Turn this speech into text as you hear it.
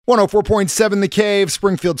104.7 The Cave,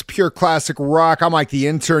 Springfield's pure classic rock. I'm Mike the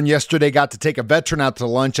intern. Yesterday got to take a veteran out to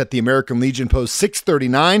lunch at the American Legion Post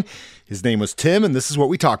 639. His name was Tim, and this is what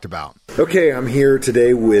we talked about. Okay, I'm here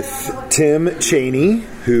today with Tim Cheney,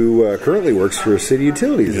 who currently works for City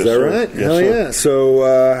Utilities. Is that right? Yes, Hell sir. yeah.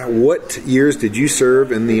 So what years did you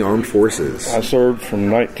serve in the armed forces? I served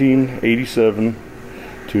from 1987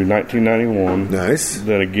 to 1991. Nice.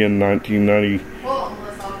 Then again,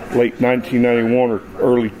 late 1991 or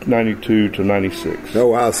early 92 to 96. Oh,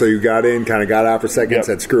 wow. So you got in, kind of got out for a second, Yep.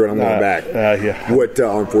 said, screw it, I'm going back. Yeah. What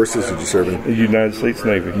armed forces did you serve in? The United States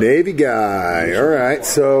Navy. Navy guy. All right.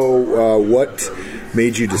 So what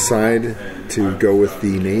made you decide to go with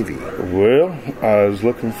the Navy? Well, I was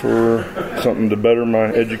looking for something to better my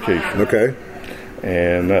education, Okay.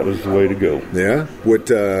 and that was the way to go. Yeah. What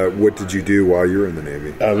did you do while you were in the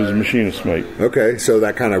Navy? I was a machinist mate. Okay. So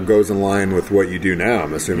that kind of goes in line with what you do now,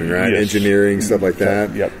 I'm assuming, right? Yes. Engineering, stuff like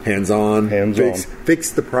that. Yep. Hands-on. Hands-on.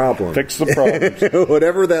 Fix the problem. Fix the problems.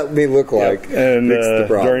 Whatever that may look like. And fix the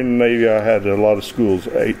problem. during the Navy, I had a lot of schools: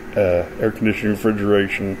 air conditioning,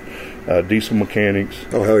 refrigeration, diesel mechanics.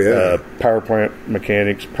 Oh, hell yeah. Power plant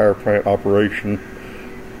mechanics, power plant operation,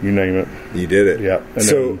 you name it. You did it. Yeah.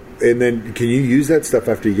 And then can you use that stuff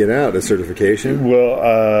after you get out, a certification?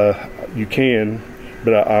 Well, you can,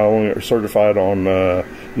 but I only are certified on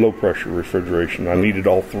low pressure refrigeration. I needed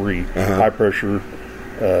all three: high pressure,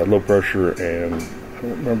 low pressure, and I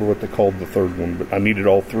don't remember what they called the third one, but I needed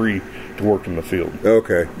all three to work in the field.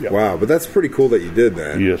 Okay. Yep. Wow. But that's pretty cool that you did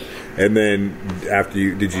that. Yes. And then after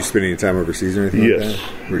did you spend any time overseas or anything like that?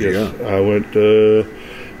 Where'd you go? I went to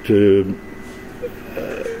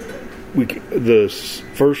the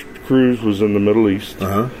first cruise was in the Middle East,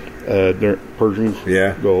 during Persian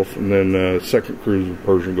Gulf, and then second cruise was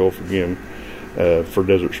Persian Gulf again for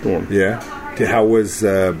Desert Storm. Yeah. How was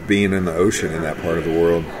being in the ocean in that part of the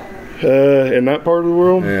world? In that part of the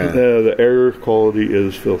world, Yeah. the air quality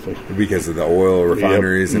is filthy. Because of the oil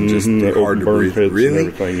refineries and just The hard to burn breathe. pits Really? and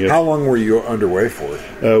everything, yes. How long were you underway for?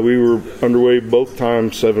 We were underway both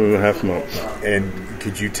times 7.5 months. And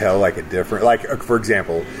could you tell like a different, like for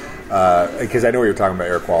example, because I know you're talking about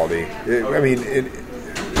air quality.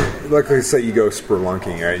 Like let's say you go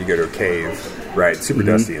spelunking, right? You go to a cave, right? It's super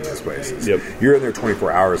dusty in those places. Yep. You're in there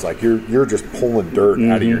 24 hours, like you're just pulling dirt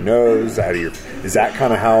out of your nose, out of your. Is that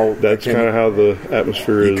kind of how? That's kind of how the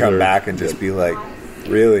atmosphere is. You come there. back and just be like,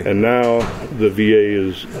 really? And now the VA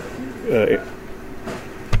is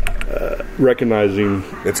recognizing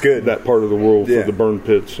It's good. that part of the world Yeah. for the burn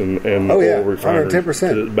pits and Oh, yeah. oil refineries.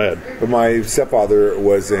 110%. It's bad. But my stepfather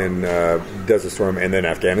was in Desert Storm and then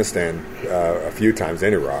Afghanistan a few times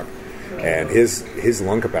in Iraq, and his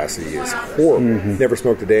lung capacity is horrible. Never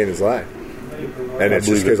smoked a day in his life, and it's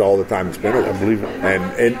just because all the time he spent with it. I believe it.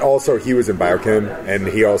 And also he was in biochem, and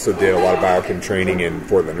he also did a lot of biochem training in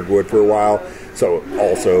Fort Leonard Wood for a while, so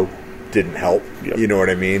also didn't help. Yep. You know what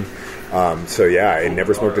I mean? So yeah, he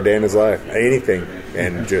never smoked a day in his life, anything,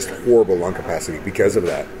 and just horrible lung capacity because of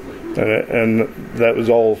that. And that was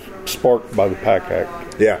all sparked by the PAC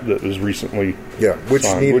Act. Yeah. That was recently Which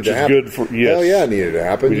signed, needed which to is happen. good for Hell yeah, it needed to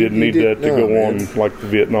happen. We didn't need that to go on like the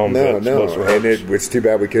Vietnam vets. And it's too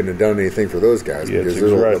bad we couldn't have done anything for those guys, Yes, because you're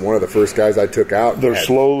they're right. one of the first guys I took out. They're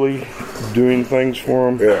slowly doing things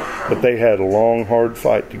for them, Yeah. but they had a long, hard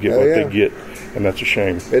fight to get Hell what yeah. they get, and that's a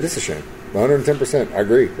shame. It is a shame. 110%. I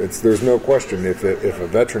agree. There's no question. If a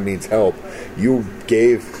veteran needs help, you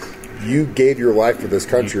gave your life for this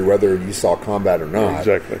country, whether you saw combat or not.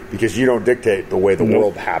 Exactly. Because you don't dictate the way the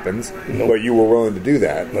world happens, but you were willing to do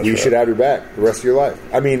that. That's you right. should have your back the rest of your life.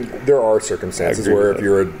 I mean, there are circumstances I agree where with if that.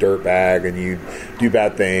 you're a dirtbag and you do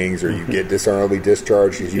bad things, or you get dishonorably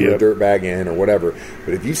discharged because you were a Yep. dirtbag in or whatever.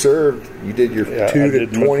 But if you served, you did your Yeah, 2 I to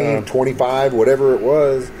did my 20, time. 25, whatever it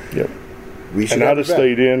was. Yep. We should And have I'd have your back.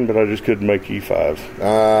 stayed in, but I just couldn't make E5.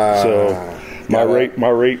 So my got it.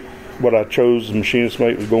 rate, what I chose, the machinist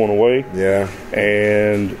mate, was going away. Yeah.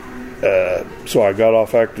 And so I got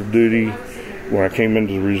off active duty. When I came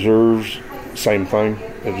into the reserves, same thing.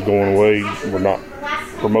 It was going away. We're not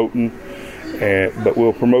promoting, but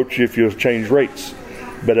we'll promote you if you change rates.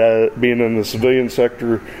 But being in the civilian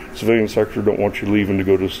sector don't want you leaving to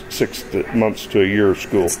go to 6 months to a year of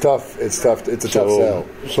school. It's tough. It's tough. It's a tough sell.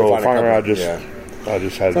 So To find a finally, company. I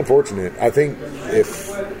just had. It's unfortunate. I think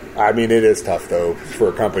it is tough though for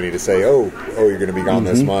a company to say, "Oh, you're going to be gone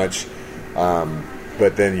this much,"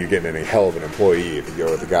 but then you're getting a hell of an employee if you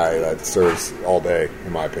go with a guy that serves all day,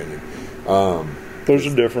 in my opinion. There's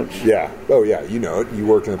a difference. Yeah. Oh, yeah. You know it. You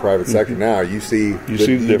work in the private sector now. You see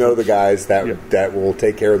You know the guys that Yep. that will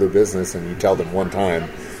take care of their business, and you tell them one time,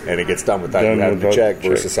 and it gets done without you Done having to without check.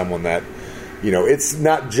 check. Versus someone that it's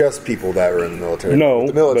not just people that are in the military. No,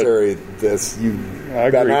 the military, about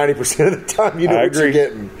 90% of the time, what you're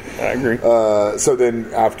getting. I agree. So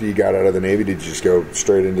then, after you got out of the Navy, did you just go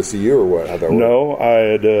straight into CU or what? How'd that work? No,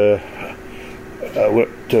 I went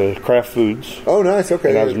to Kraft Foods. Oh, nice. Okay,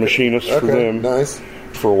 and I was a machinist for them. Nice.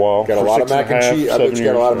 For a while. Got a lot of mac and cheese. I bet you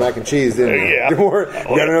got a lot of mac and cheese, didn't you? Yeah. You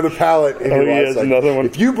got another pallet in your life. Another one.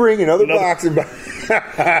 If you bring another box and yes,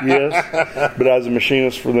 but I was a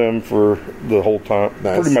machinist for them for the whole time,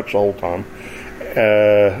 pretty much the whole time.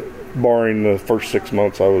 Barring the first 6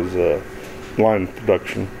 months, I was line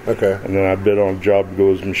production. Okay. And then I bid on a job to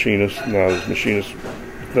go as a machinist, and I was machinist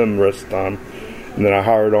with them the rest of the time. And then I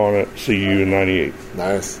hired on at CU in '98.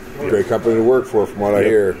 Nice. Great company to work for, from what I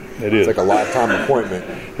hear. It is. It's like a lifetime appointment.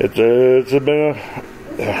 It's been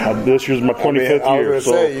this year's my 25th year. I was going to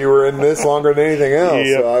say, you were in this longer than anything else,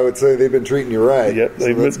 so I would say they've been treating you right. Yep,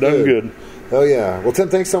 they've been done good. Oh, yeah. Well, Tim,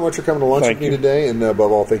 thanks so much for coming to lunch with me today, and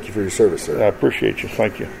above all, thank you for your service, sir. I appreciate you.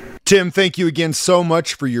 Thank you. Tim, thank you again so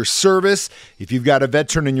much for your service. If you've got a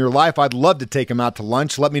veteran in your life, I'd love to take them out to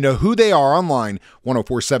lunch. Let me know who they are online,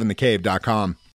 1047thecave.com.